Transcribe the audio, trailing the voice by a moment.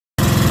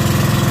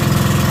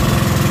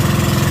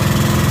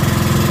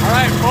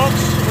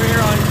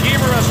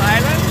Guimaras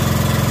Island,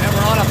 and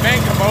we're on a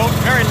banker boat,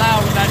 very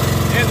loud with that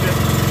engine.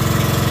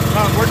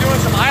 We're doing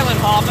some island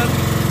hopping.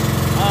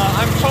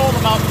 I'm told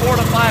about 4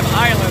 to 5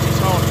 islands,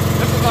 so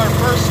this is our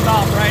first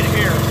stop right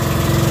here.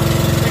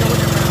 Take a look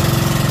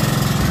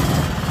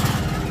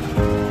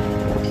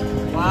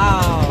around.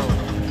 Wow.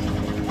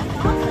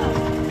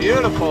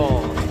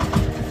 Beautiful.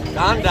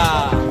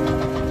 Ganda.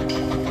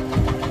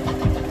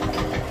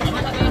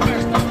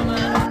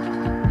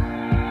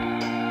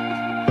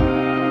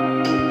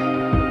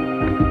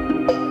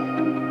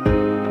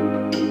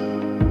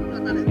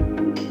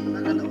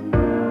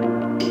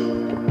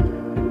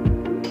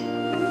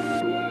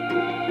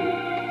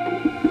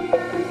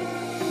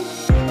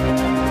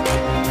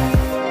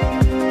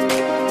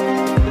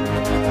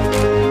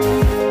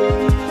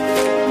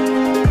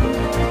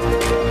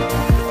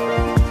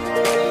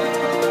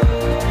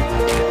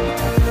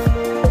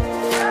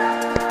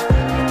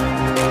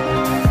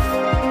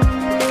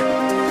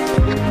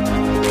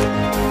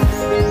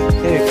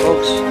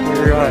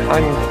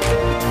 On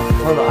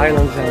one of the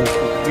islands in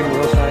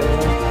Guimaras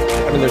Island.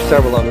 I mean, there's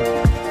several of them.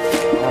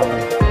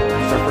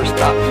 It's our first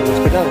stop, so let's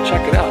go down and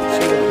check it out and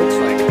see what it looks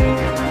like.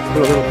 Do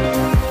a little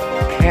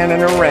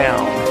panning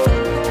around.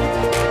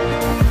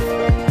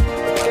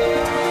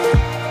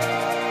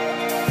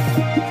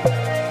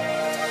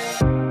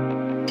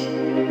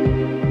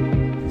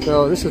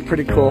 So this is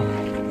pretty cool.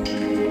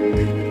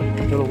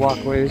 Little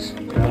walkways.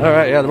 All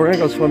right, yeah, we're gonna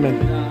go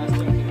swimming.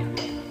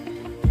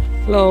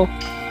 Hello.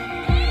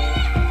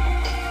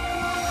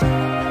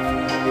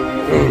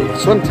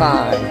 Swim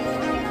time.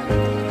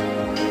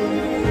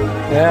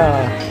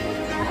 Yeah.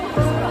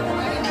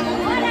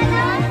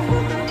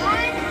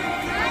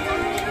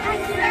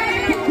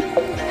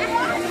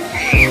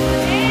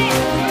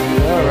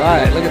 All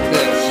right, look at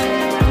this.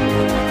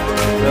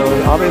 So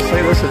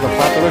obviously this is a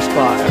popular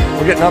spot.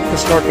 We're getting up the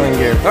snorkeling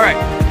gear. All right.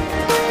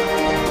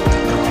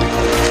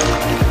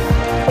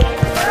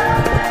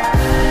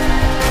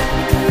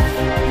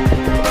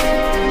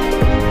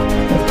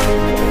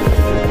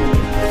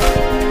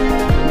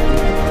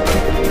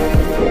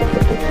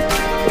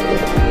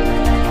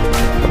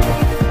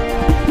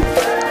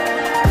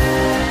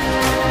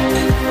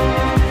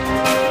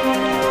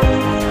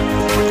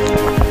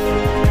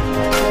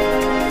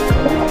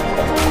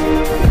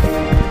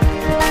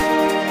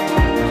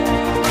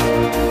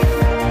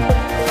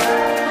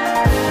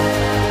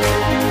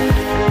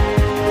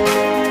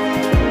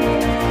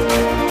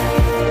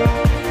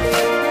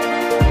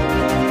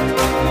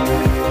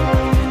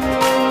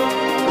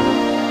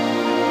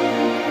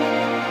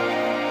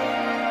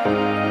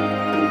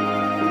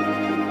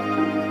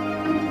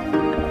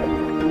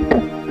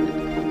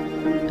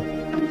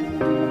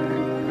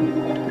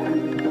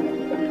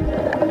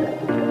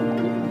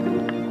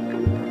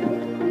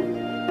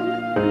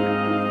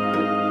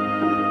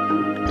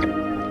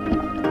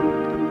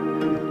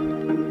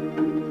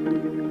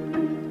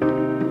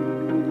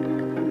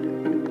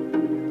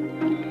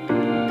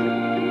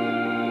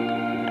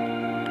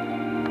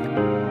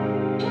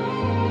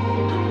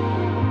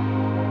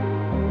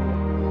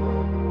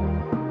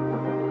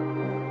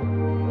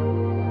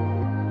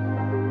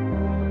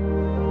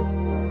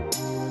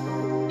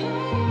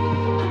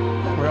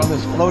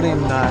 This floating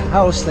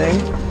house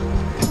thing,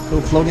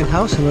 little floating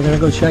house, and we're gonna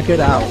go check it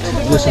out.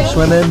 Do some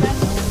swimming.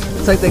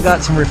 Looks like they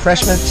got some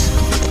refreshments.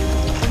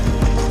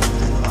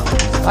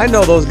 I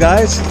know those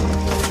guys.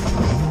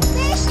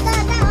 Fish,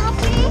 Dada,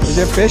 fish. Is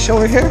there fish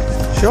over here?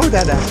 Show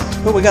Dada.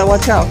 But we gotta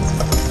watch out.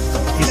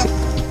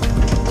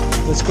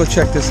 Let's go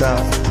check this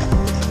out.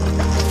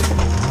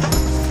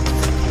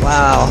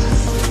 Wow.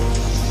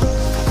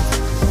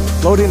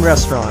 Floating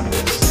restaurant.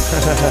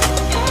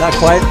 Not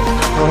quite.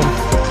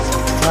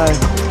 Hi.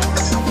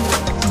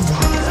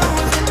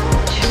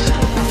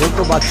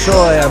 Buko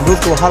Batchoy and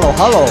Buko Halo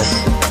Halo.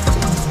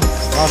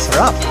 Toss her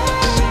up.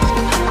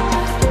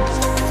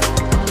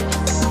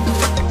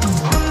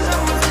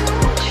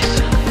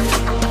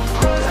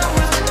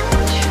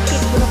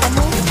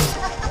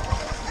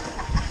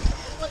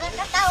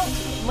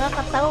 Mga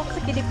kataw sa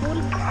kidipul.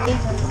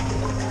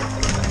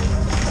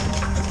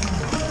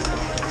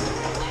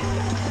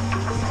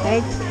 Hi,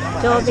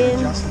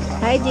 Jobin.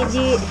 Hi,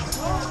 Gigi.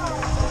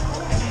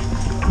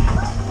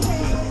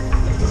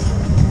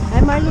 Hi,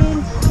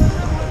 Marlene.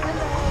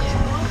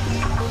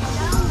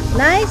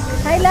 Nice.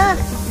 Hi, La.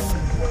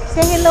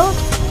 Say hello.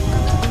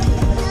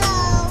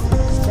 Hello.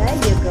 There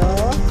you go.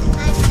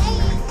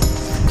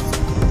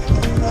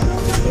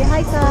 Say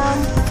hi, Sam.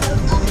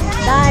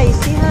 Dai,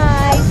 say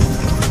hi.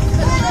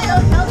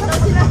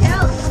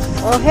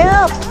 Oh,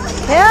 help.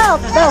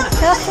 Help. No,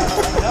 help.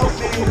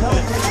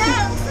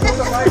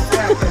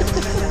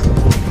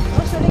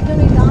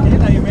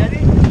 Are you ready?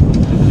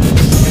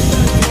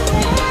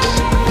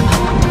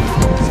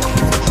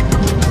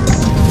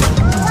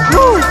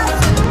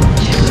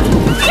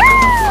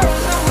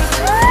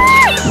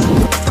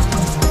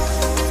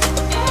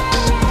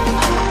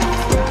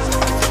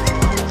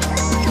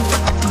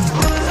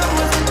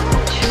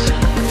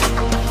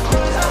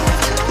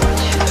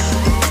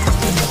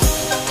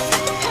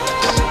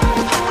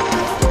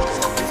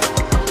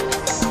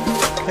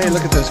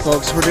 look at this,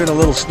 folks. We're doing a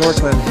little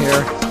snorkeling here,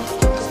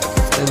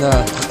 and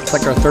it's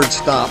like our third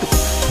stop.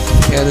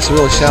 And this is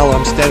really shallow.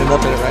 I'm standing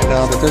up in it right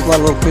now, but there's a lot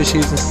of little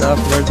fishies and stuff.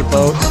 And there's the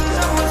boats.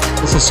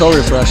 This is so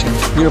refreshing.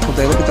 Beautiful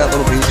day. Look at that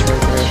little beach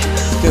right there.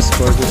 Just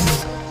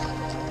gorgeous.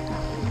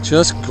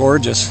 Just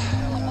gorgeous.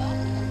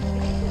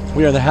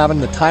 We are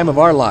having the time of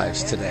our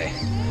lives today.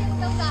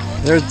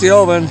 There's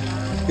Diovan.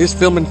 He's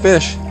filming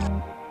fish.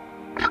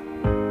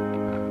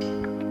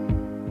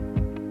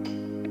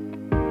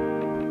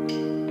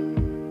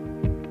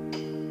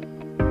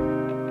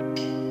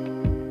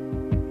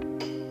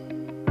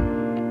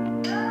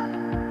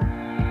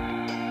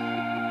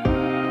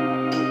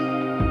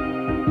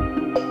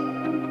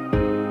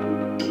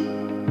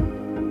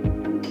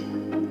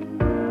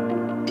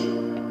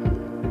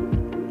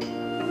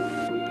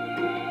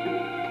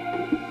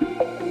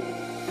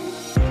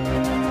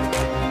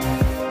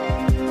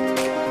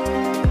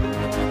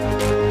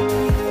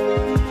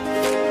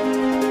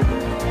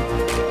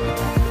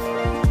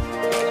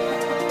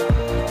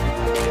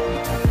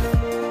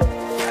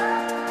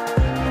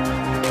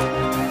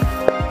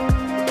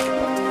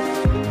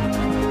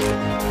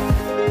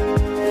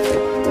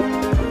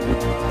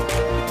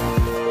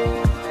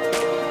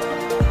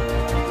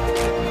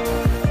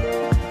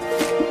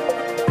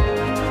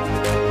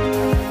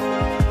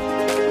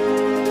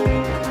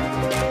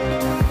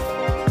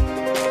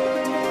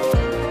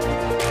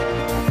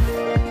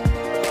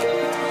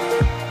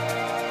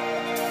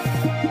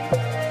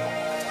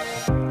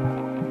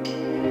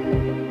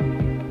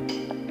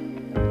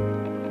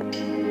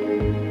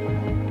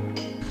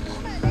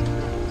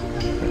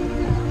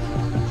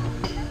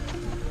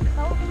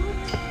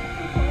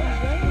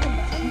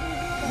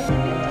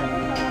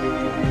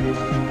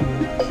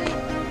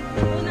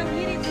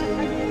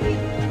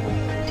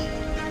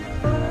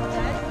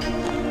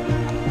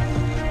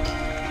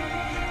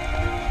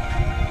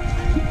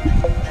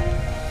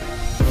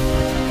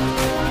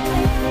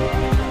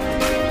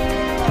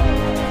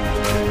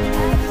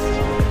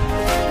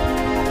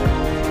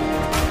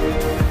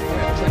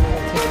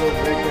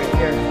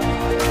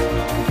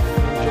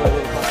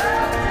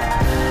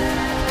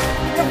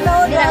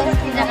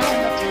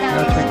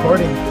 That's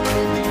recording.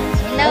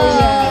 Hello.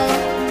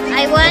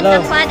 I want Hello.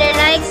 a father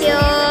like you.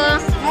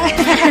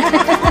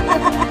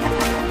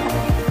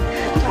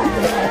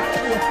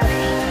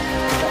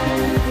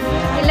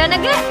 Hello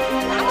naga.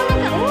 Ako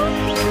naga. Oh.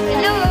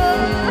 Hello.